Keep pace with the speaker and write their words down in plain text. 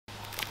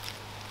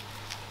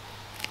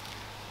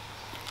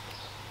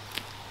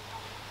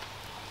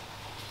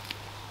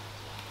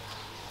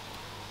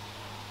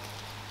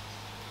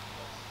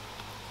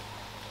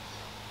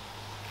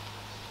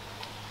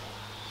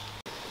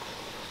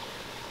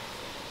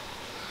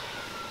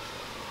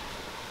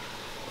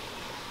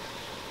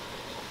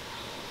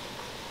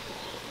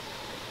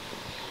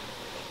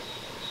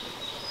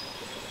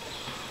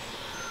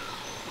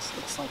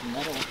like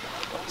metal.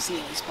 See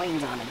any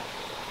planes on it.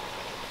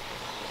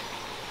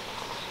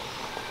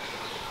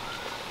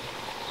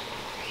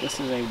 This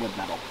is a wood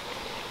metal.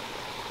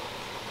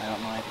 I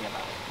don't know anything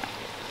about it.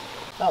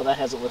 Oh, that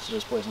has it listed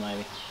as poison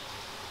ivy,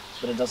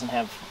 but it doesn't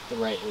have the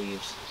right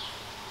leaves.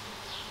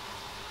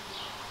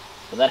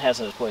 But that has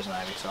it as poison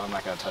ivy, so I'm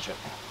not going to touch it.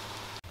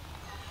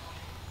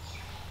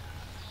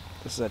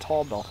 This is a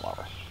tall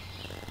bellflower.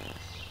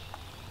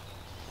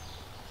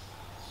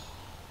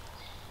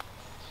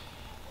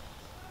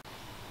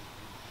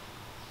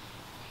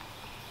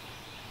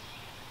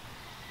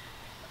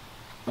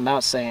 I'm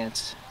not saying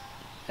it's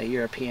a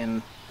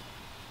European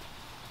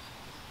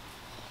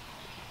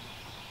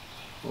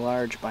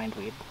large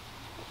bindweed.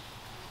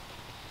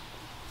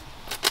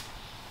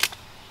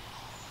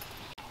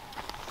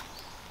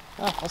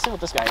 Oh, let's see what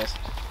this guy is.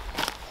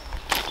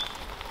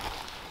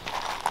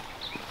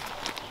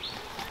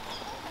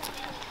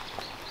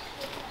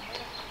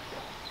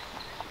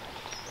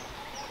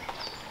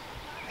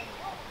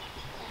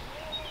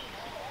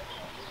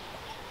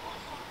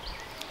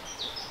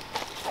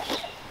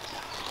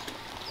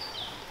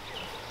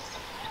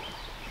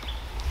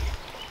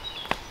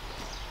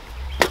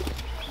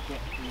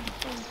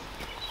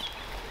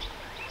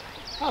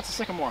 Oh, it's a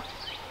sycamore.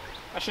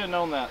 I should have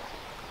known that.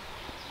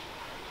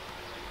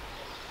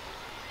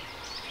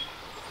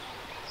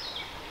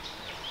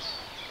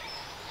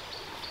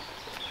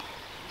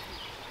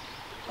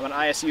 I'm an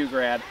ISU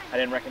grad. I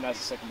didn't recognize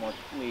the sycamore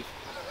leaf.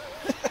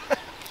 Dad,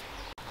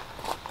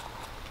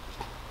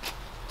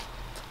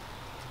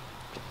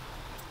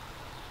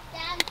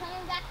 I'm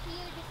coming back to you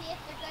to see if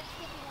they're good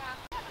skipping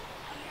rocks.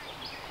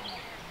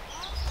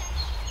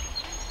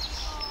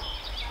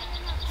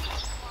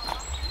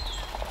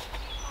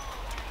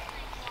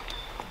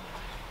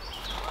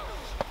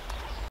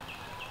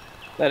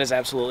 That is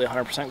absolutely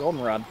 100%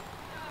 goldenrod.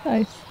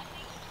 Nice.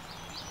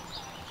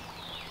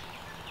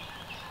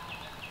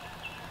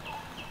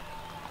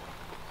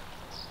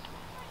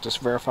 Just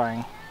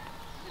verifying.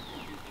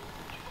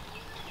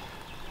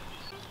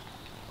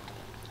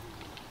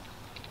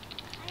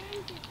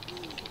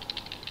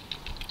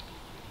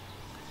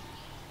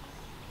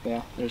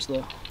 Yeah, there's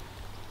the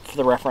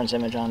reference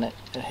image on it.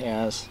 It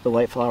has the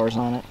white flowers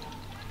on it.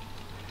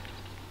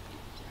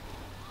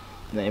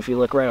 And then if you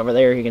look right over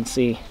there, you can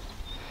see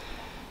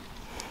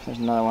there's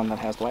another one that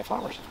has the white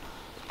flowers.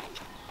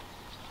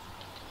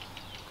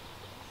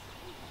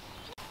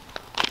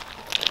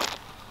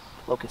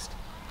 Locust.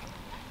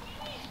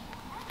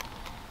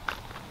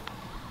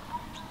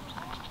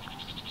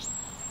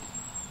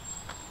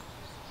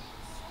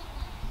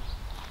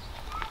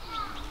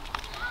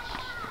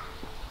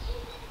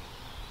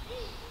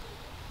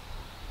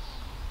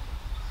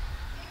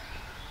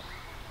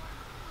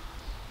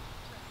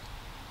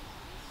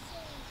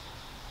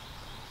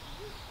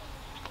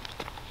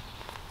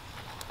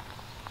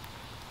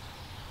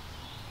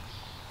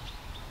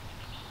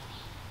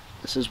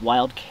 This is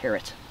wild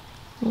carrot.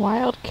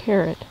 Wild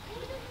carrot.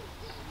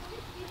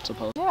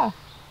 Suppose. Yeah.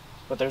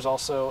 But there's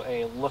also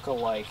a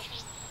look-alike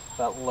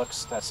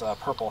that's a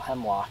purple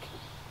hemlock.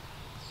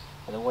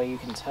 And the way you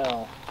can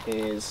tell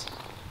is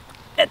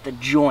at the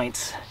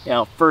joints. You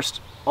know, first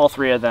all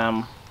three of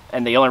them,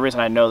 and the only reason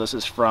I know this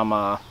is from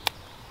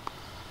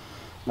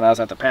when I was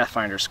at the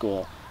Pathfinder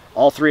school.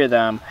 All three of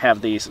them have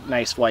these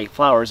nice white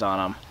flowers on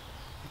them.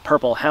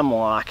 Purple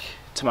hemlock,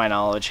 to my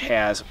knowledge,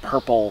 has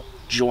purple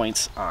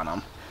joints on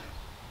them.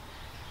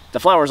 The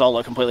flowers all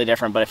look completely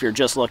different, but if you're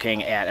just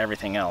looking at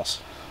everything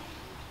else.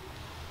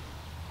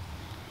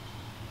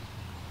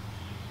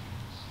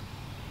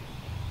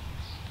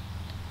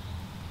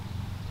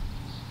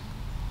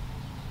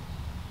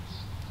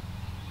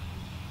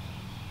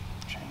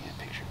 I'm trying to get a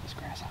picture of this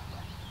grasshopper.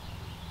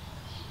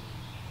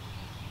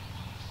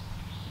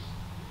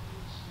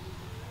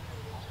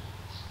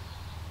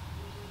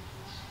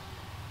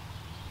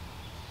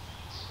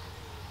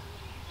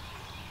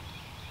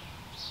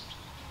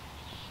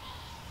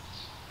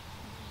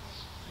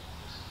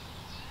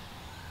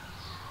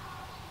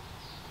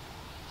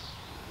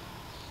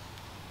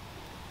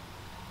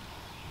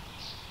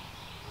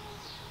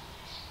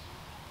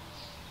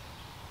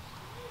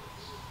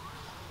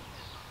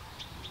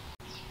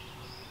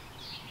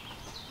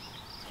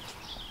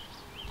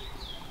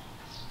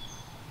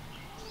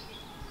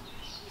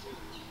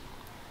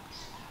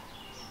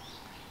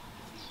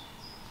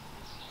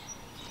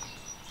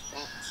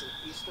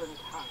 Eastern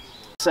cottonwood.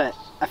 Set.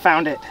 I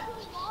found it.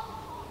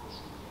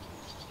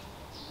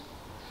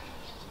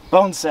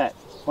 Bone set.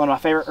 One of my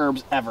favorite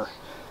herbs ever.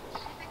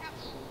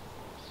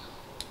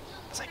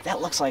 It's like,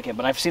 that looks like it,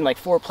 but I've seen like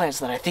 4 plants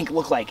that I think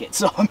look like it,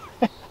 so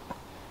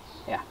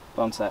yeah,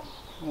 bone set.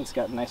 It's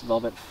got nice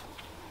velvet.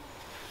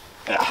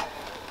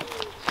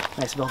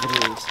 Nice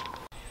velvety leaves.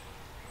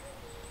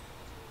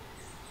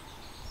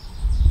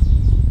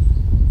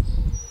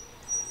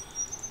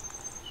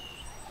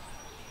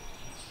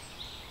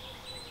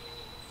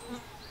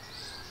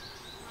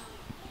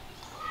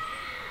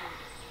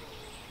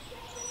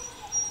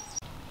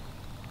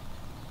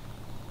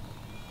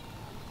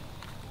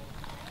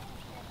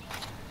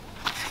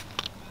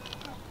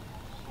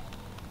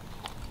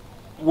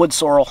 wood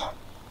sorrel.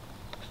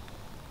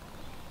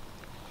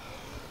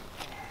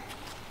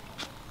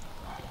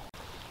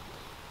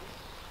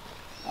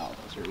 Oh,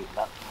 those are eaten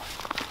up.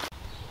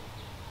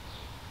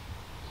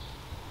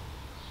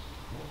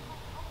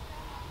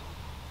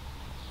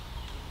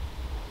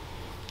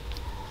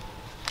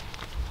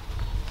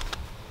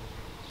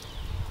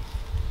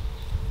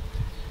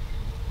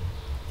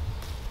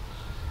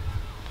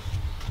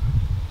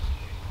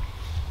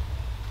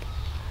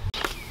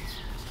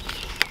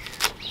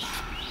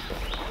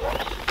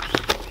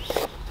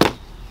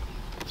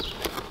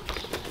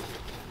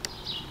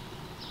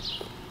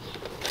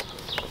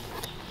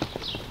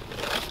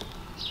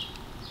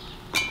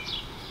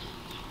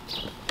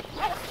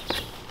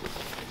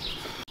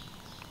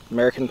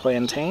 American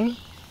plantain.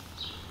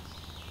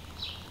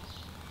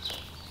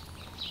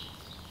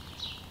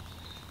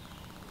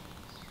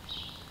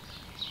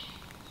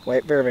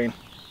 White vervain.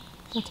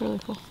 That's really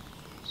cool.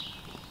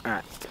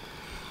 Alright.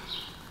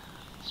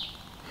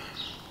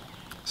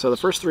 So the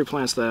first three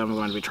plants that I'm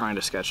going to be trying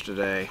to sketch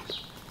today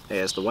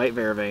is the white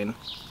vervain,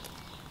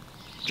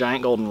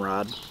 giant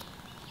goldenrod,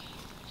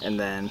 and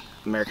then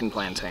American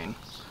plantain.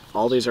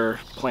 All these are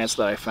plants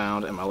that I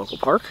found in my local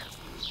park.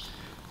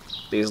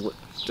 These,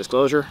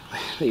 disclosure,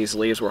 these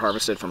leaves were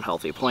harvested from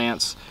healthy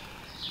plants,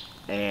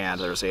 and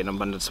there's an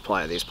abundant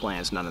supply of these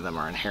plants. None of them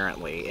are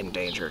inherently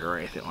endangered or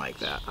anything like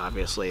that.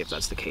 Obviously, if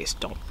that's the case,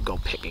 don't go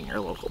picking your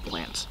local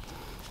plants.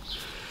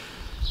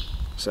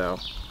 So,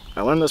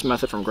 I learned this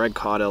method from Greg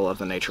Caudill of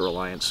the Nature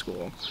Reliance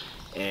School,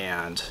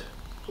 and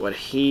what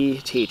he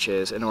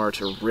teaches in order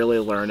to really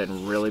learn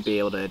and really be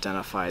able to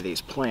identify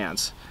these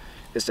plants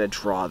is to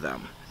draw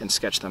them and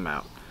sketch them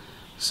out.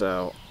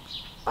 So,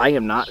 I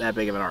am not that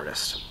big of an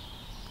artist.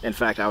 In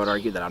fact, I would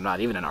argue that I'm not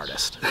even an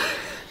artist.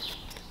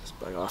 Just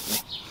bug off me.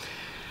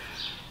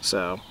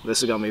 So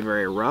this is going to be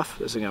very rough.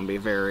 This is going to be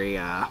very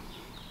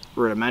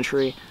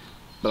rudimentary,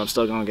 but I'm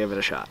still going to give it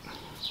a shot.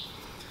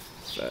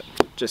 But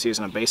just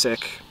using a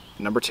basic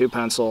number 2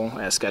 pencil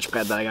and a sketch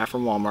pad that I got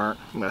from Walmart,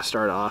 I'm going to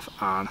start off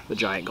on the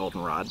giant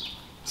goldenrod,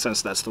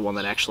 since that's the one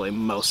that actually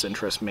most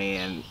interests me,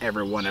 and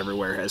everyone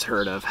everywhere has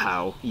heard of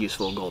how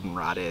useful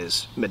goldenrod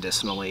is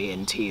medicinally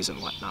in teas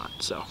and whatnot.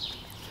 So.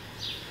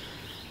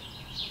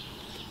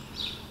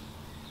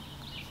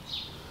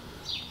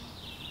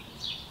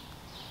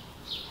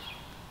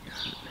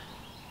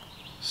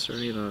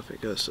 Starting off,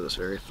 it goes to this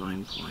very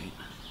fine point.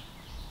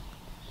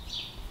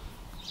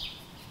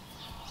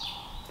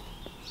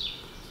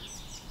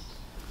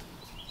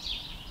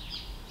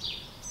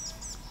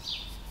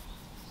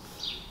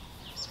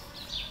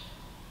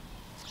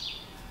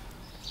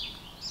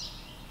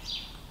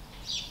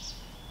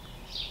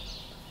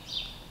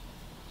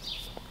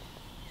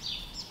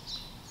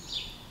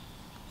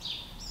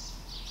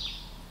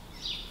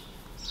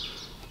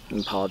 I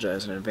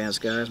apologize in advance,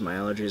 guys. My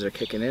allergies are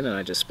kicking in, and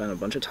I just spent a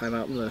bunch of time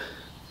out in the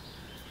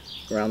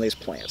around these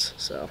plants,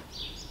 so.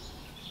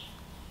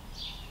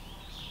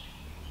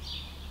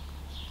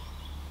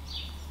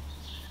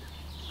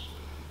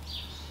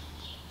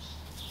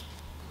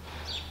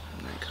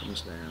 And that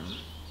comes down.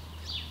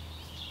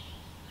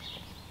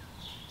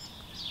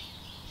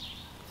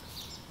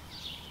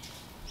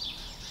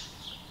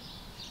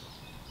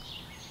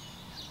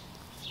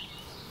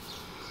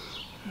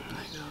 And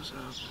that goes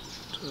up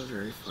to a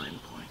very fine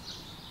point.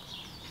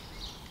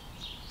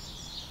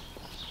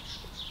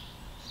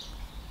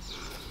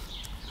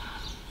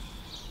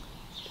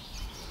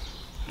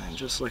 And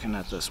just looking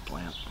at this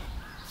plant,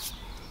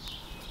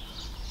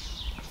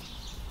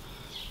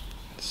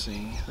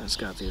 see, it's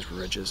got these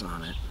ridges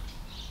on it.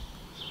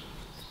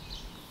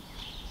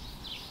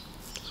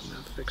 So I'm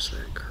going to fix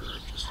that curve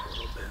just a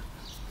little bit.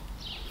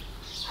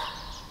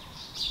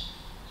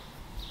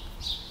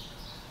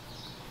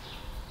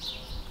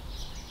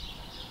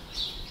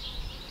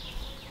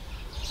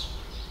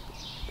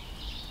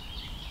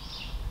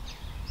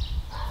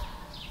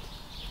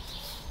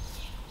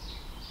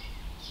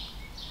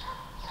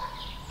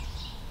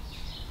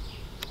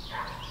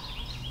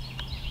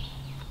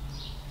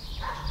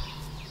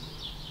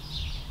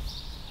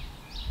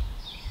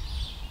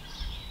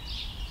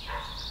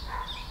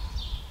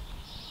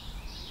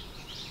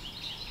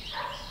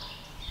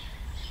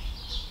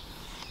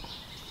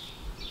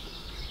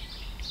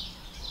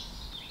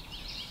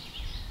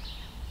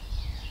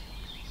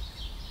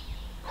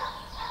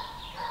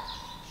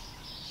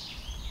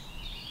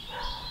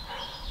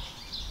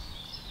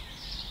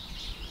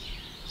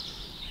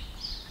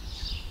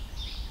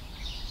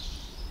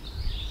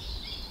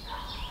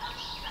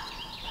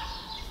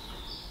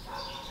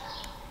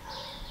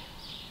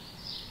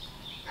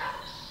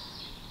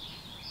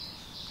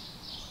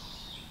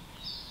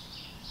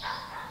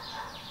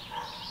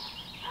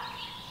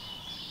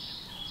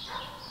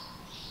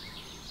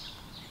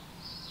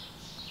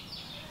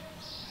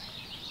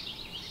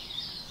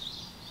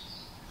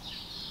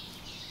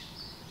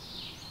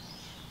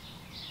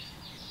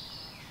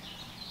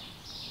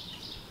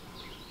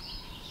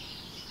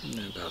 And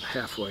then about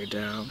halfway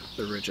down,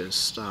 the ridges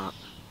stop,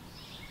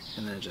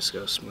 and then it just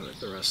goes smooth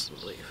the rest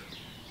of the leaf.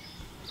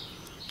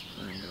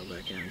 And then go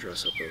back in and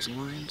dress up those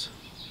lines.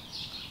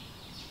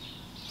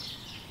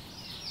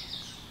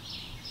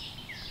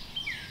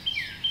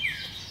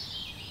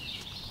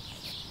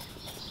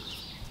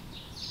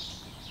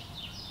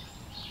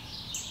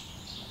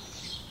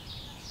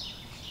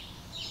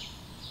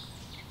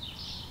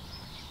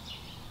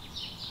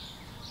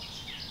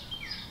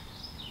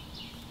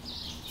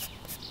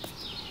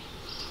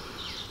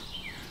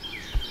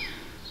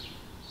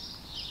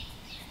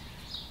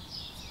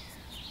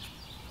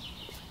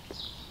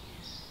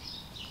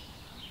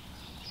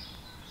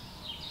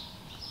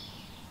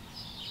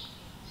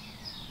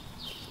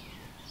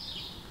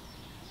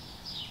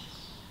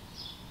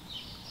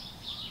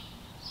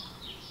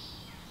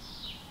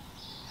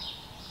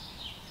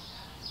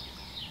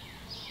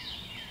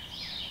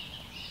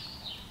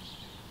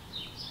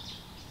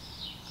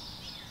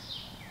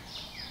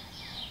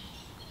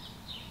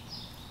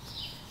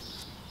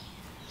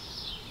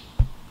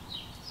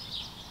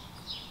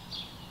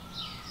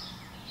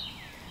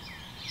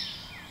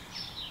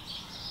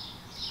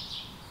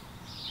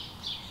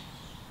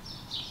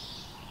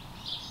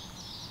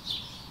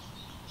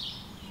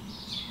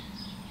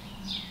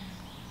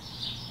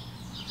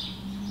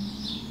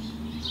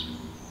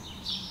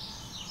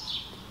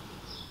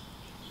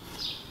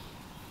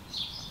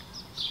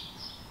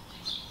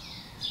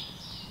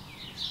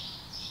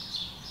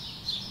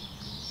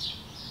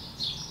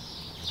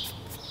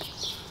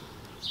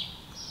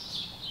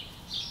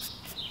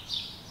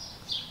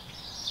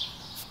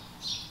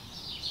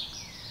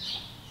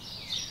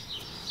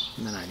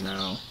 And then I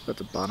know that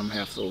the bottom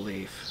half of the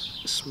leaf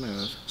is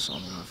smooth, so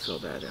I'm going to fill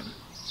that in.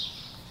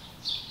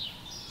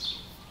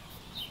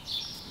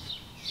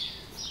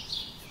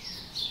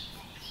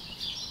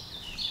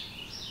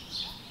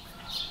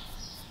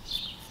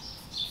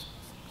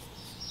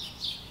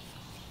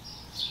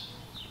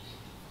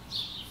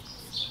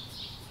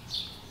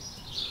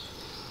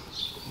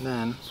 And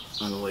then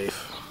on the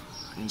leaf,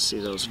 you can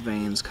see those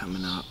veins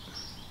coming up.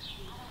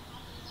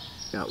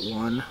 Got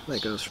one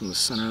that goes from the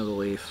center of the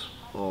leaf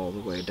all the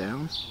way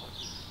down.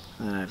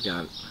 And then I've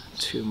got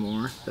two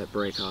more that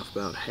break off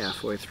about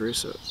halfway through,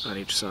 so on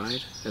each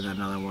side, and then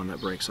another one that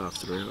breaks off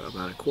through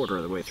about a quarter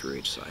of the way through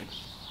each side.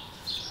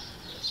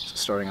 So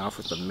starting off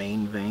with the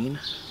main vein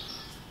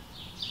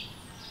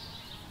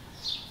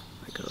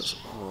that goes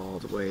all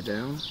the way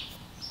down.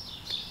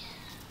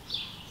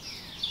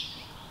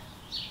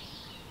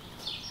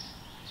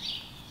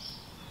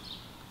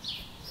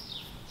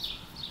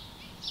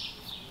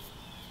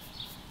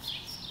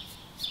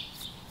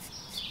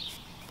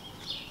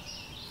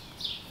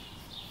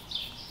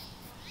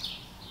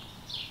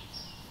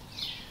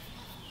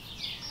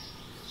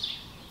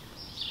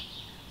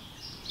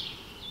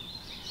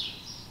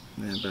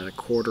 And then about a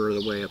quarter of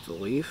the way up the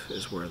leaf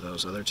is where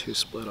those other two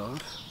split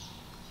off.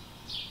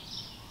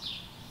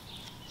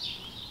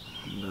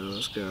 And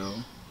those go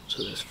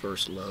to this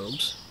first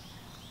lobes.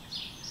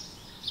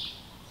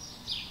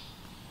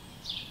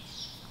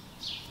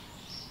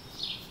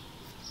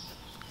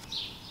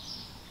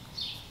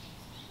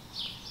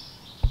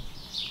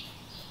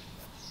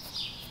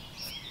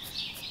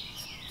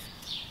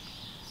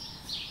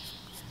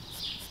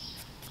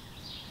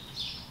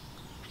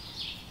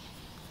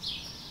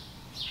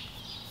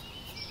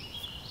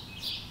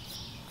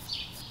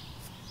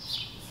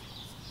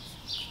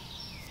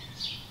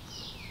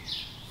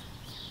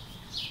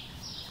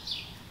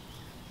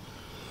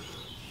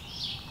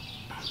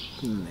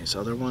 And then these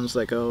other ones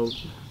that go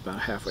about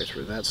halfway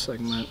through that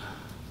segment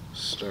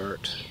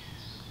start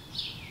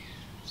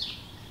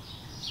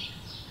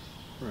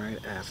right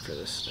after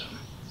the stem.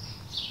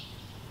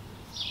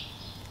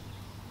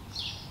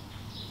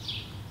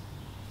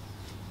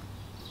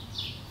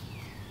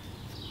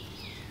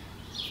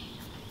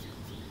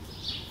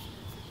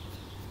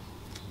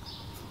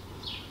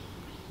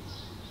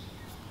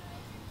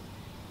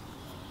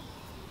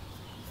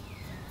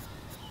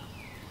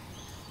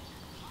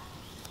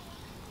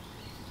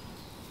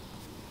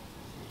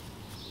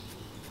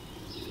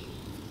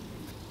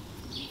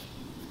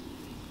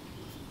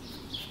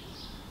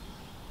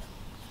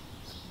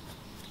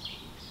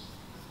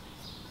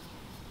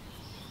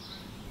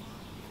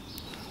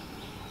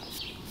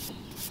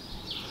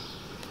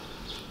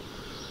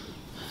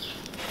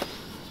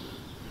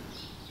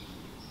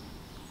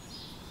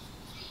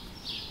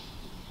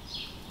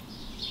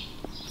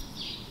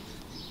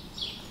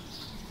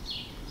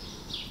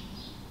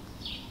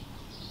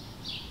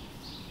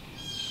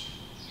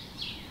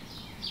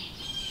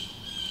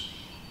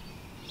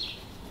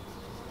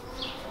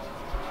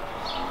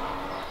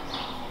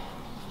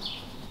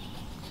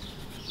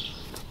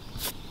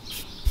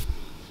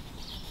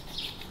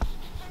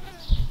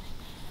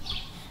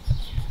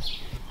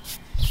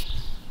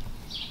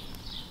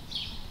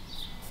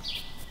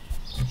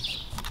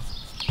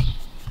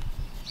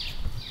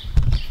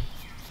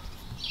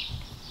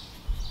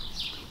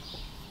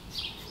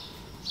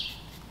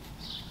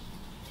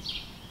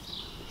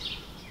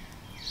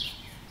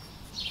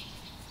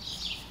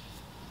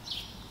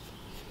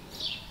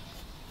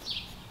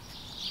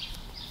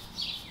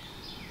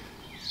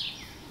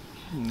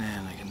 And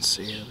then I can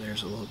see that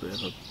there's a little bit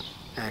of an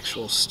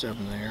actual stem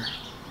there.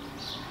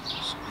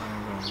 So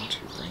I'm going to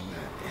bring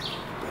that in a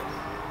little bit.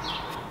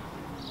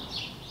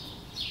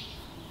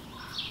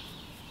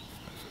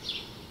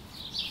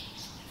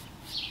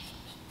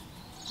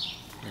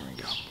 There we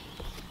go.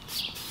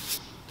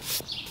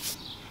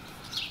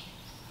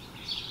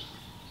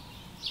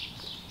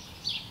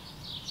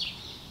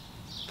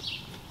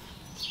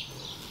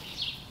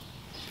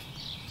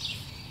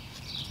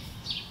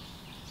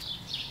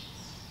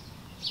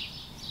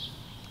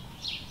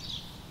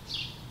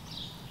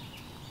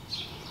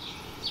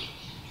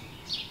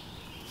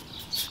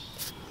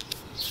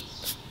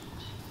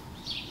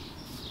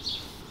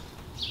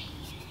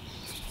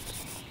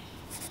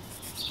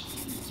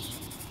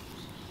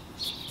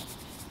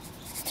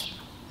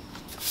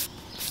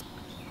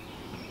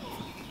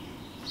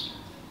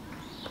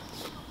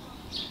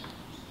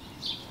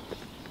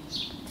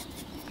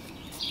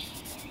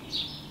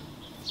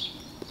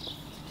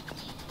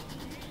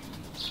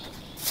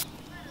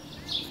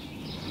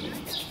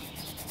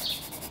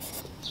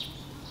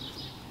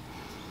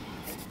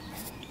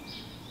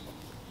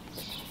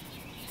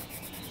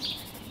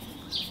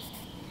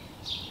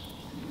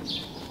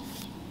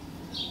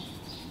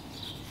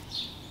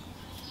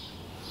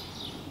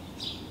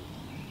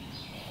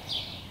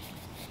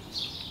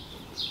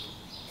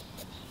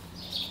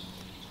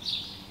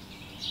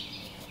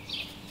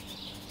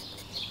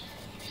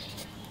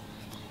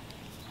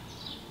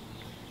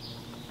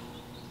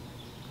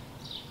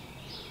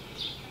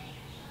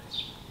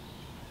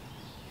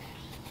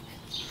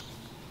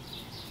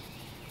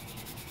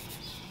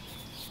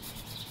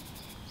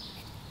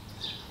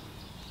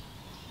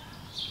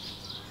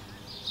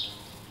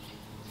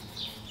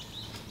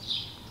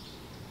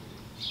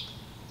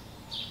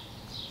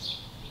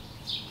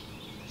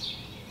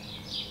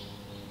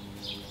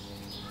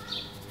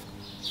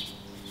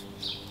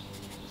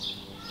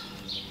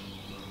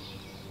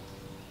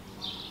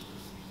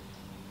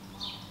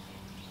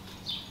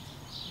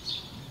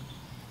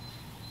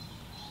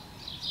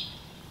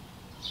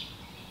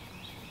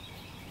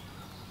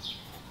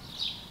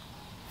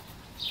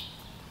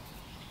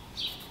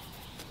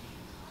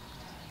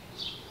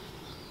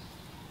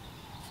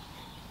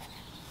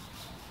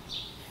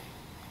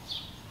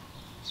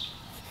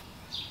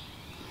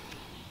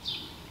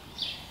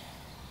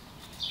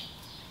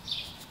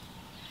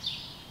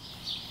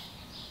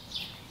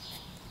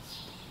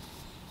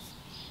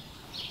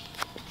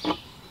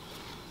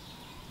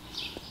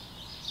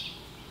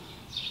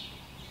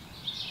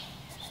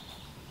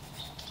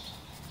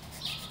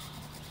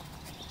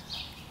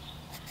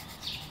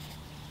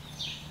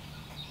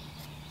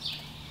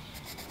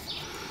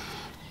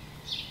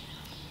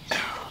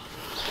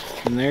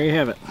 And there you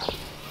have it.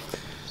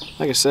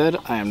 Like I said,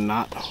 I am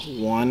not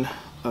one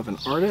of an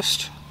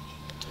artist,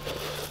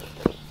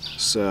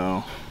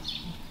 so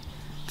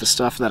the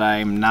stuff that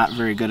I'm not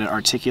very good at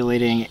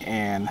articulating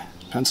in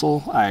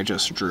pencil, I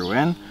just drew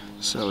in.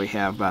 So we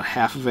have about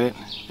half of it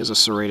is a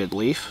serrated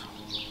leaf.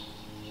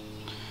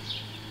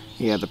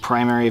 You have the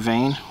primary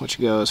vein,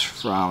 which goes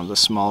from the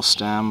small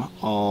stem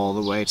all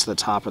the way to the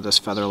top of this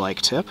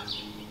feather-like tip.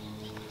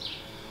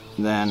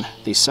 Then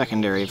the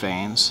secondary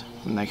veins,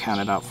 and I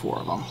counted out 4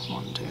 of them.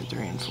 1, 2,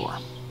 3, and 4.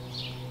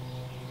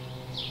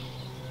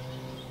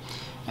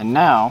 And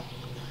now,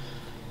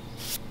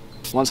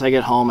 once I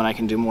get home and I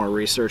can do more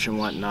research and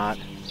whatnot,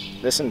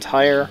 this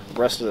entire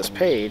rest of this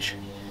page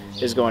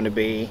is going to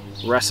be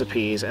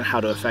recipes and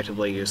how to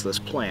effectively use this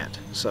plant.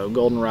 So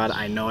goldenrod,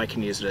 I know I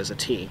can use it as a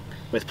tea.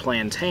 With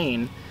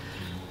plantain,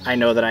 I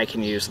know that I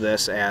can use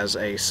this as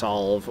a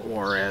salve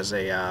or as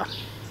a,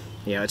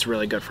 you know, it's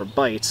really good for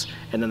bites,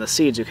 and then the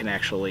seeds you can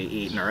actually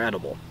eat and are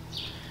edible.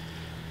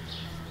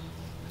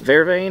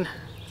 Vervain,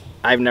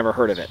 I've never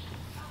heard of it.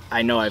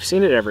 I know I've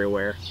seen it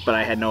everywhere, but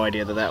I had no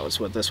idea that that was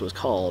what this was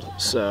called,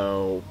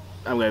 so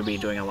I'm going to be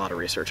doing a lot of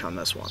research on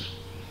this one.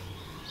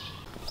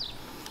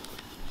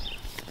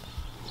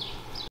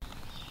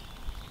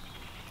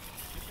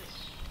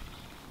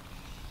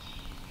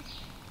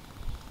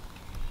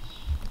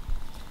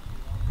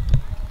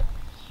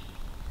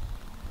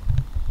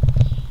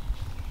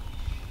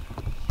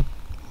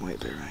 White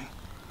vervain.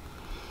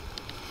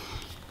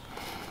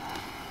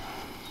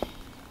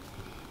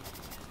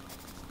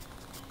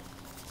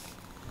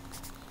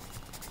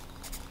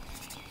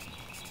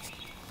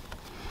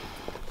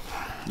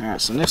 Alright,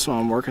 so next one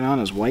I'm working on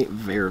is white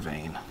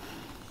vervain.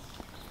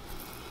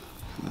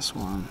 This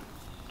one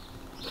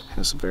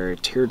has a very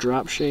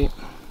teardrop shape.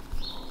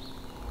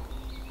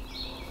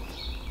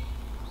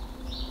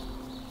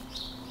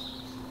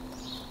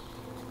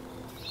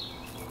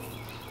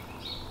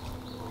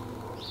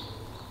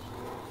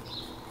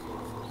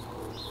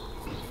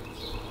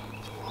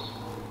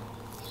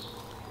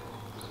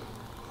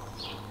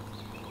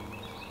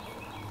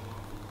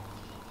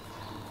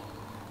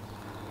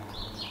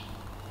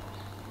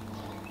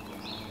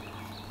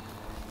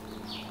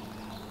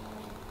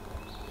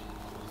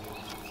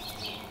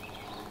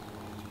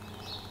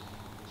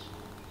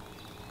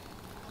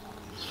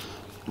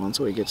 Once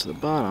we get to the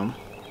bottom,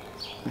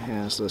 it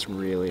has this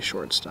really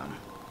short stem.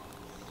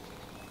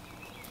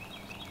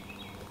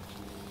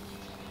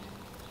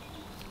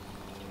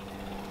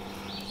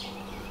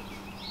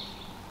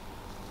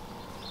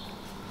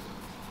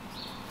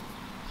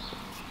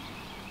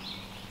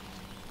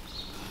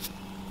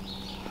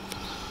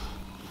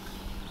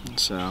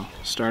 So,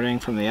 starting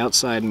from the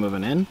outside and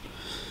moving in,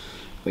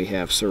 we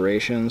have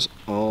serrations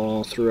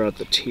all throughout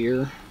the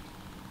tier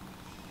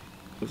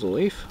of the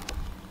leaf.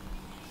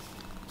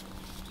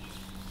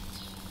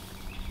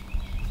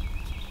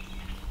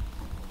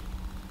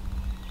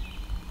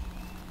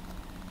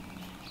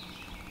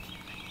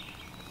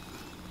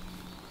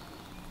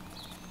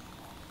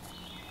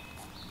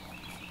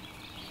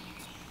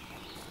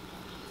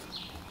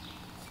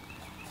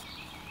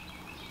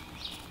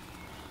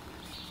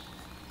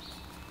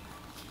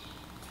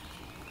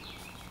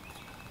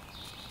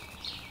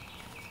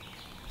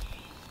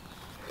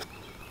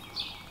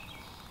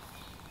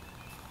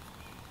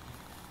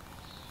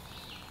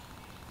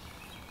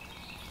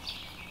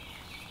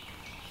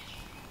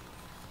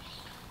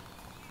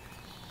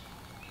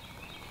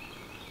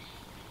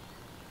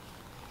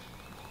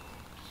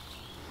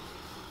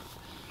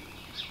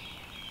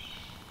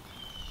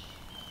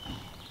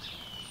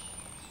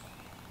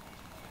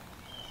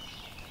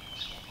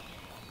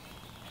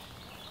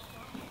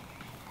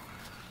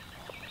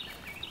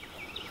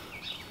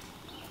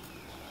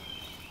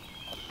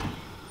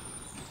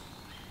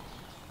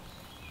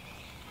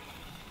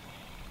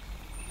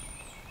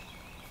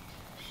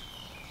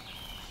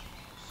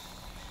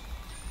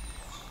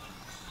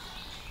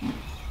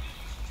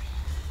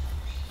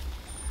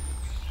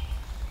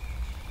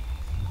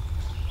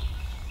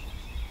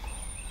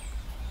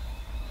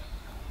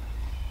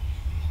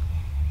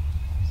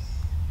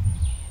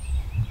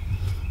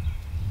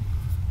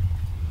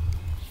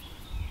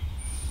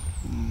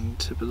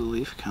 Tip of the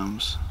leaf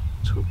comes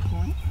to a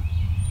point.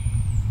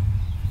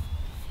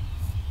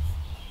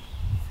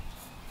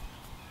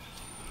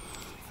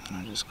 And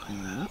I just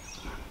clean that up.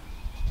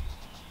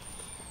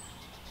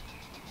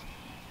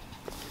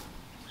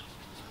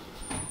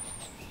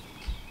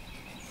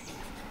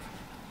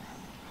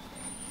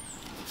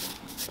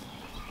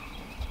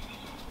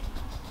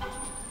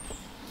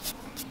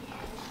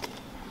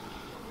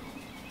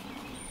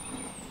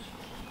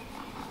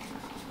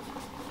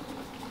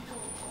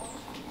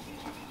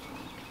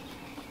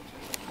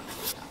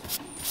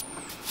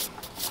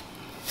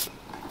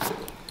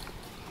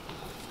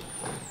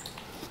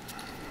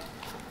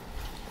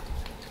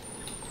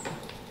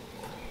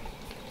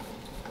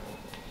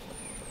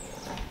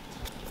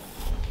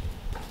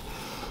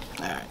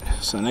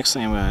 So the next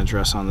thing I'm going to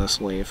address on this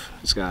leaf,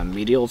 it's got a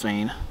medial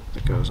vein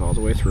that goes all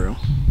the way through.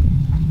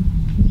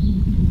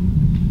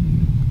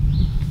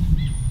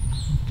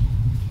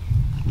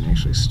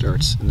 actually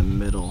starts in the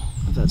middle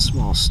of that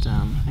small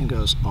stem and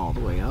goes all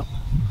the way up.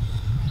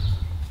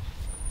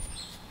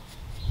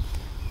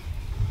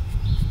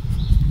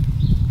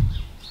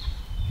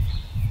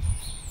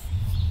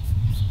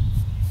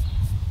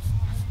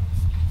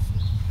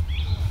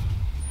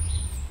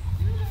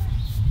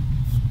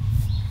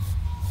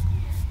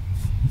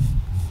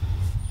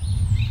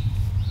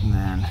 And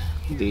then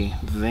the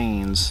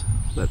veins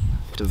that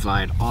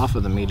divide off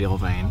of the medial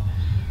vein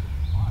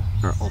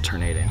are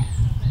alternating.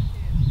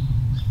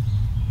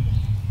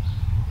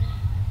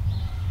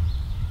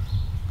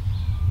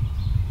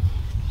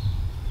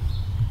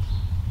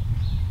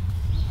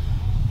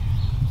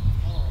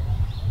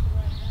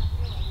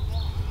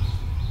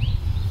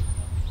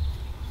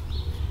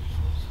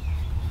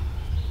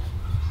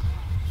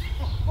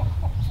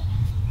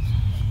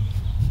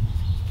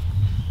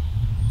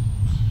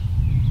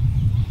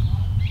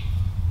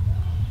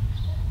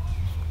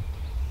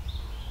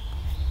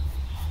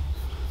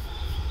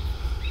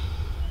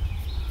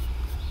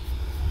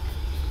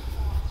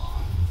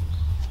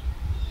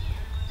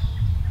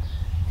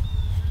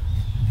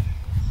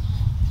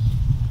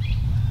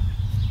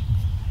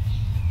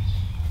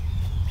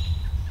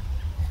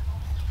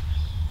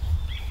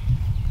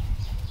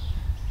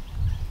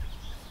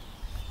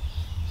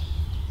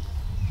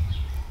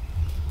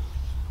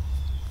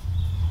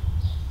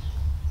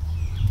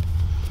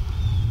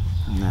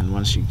 And then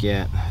once you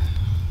get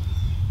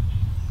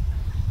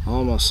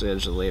almost to the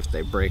edge of the leaf,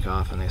 they break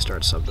off and they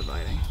start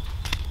subdividing.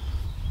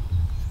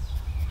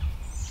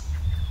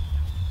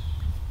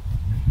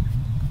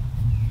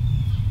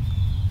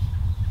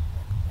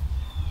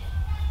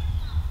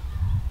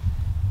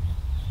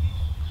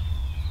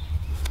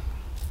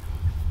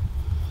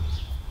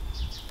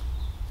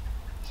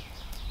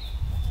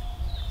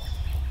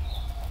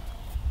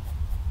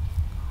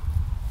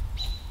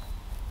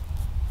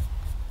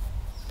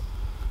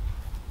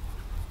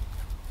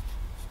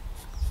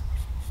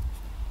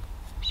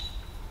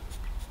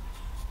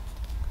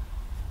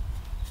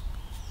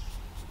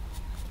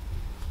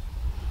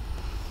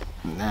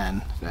 And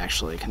then it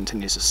actually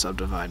continues to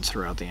subdivide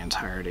throughout the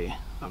entirety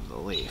of the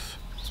leaf.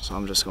 So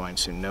I'm just going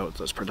to note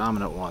those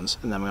predominant ones,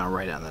 and then I'm going to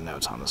write down the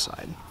notes on the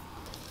side.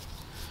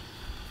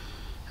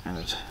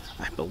 And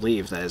I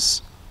believe that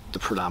is the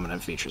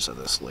predominant features of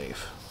this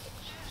leaf.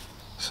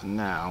 So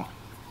now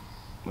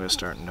I'm going to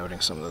start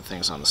noting some of the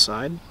things on the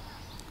side.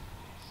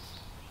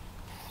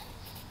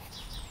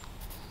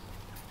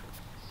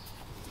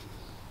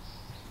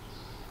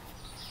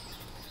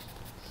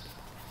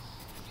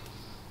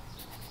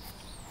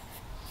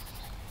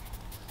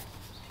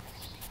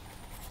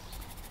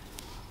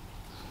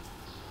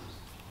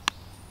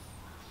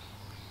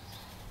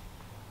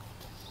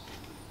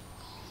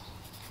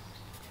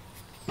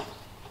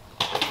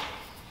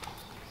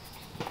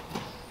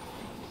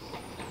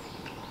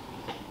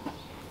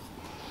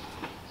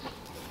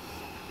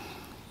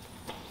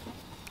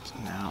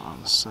 Now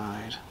on the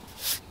side.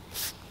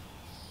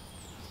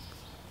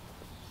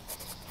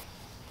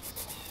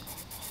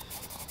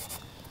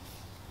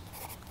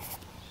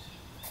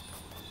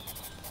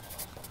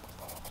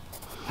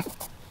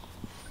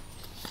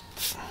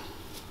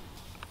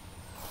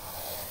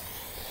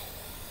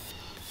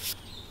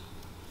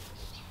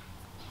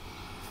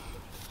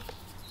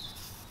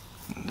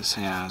 And this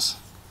has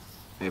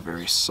a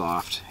very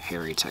soft,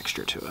 hairy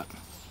texture to it.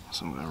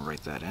 So I'm going to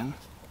write that in.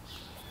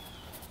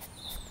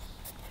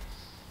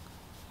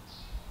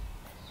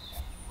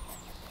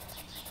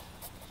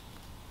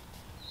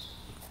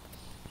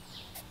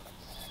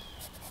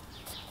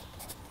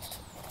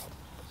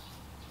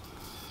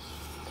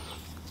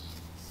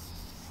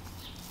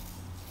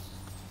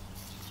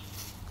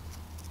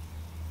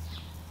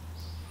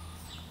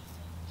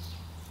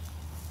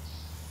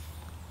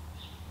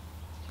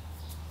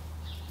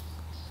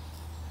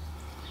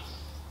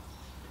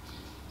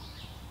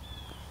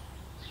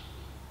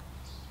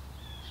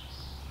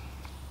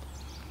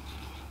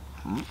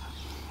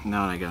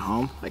 Now when I get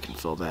home, I can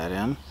fill that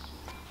in.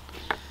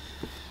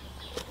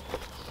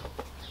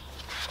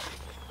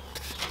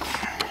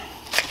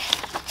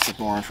 Get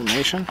more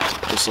information,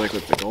 just like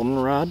with the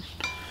goldenrod.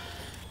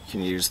 You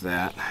can use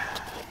that.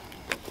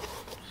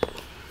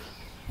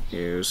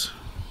 Use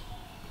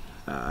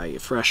a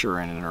fresher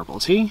and an herbal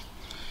tea.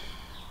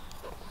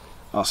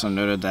 Also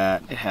noted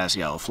that it has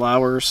yellow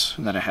flowers,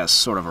 and that it has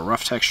sort of a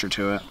rough texture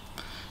to it,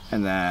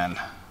 and then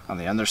on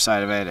the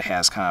underside of it, it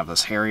has kind of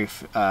this hairy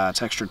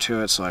texture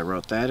to it, so I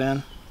wrote that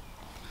in.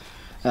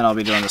 Then I'll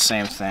be doing the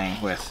same thing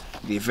with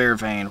the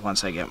vervain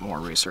once I get more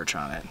research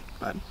on it.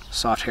 But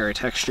soft, hairy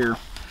texture,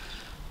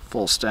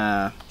 full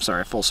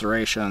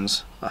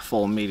serrations, a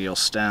full medial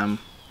stem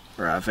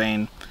or a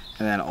vein,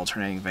 and then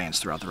alternating veins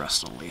throughout the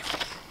rest of the leaf.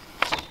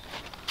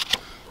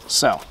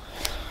 So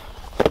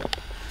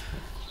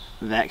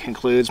that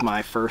concludes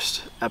my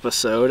first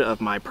episode of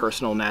my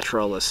personal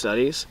naturalist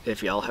studies.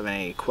 If y'all have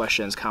any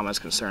questions, comments,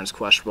 concerns,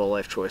 questionable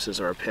life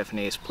choices, or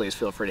epiphanies, please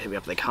feel free to hit me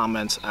up in the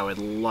comments. I would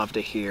love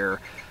to hear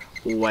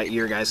what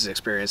your guys'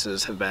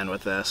 experiences have been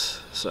with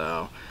this.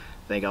 So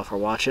thank y'all for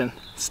watching.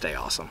 Stay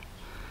awesome.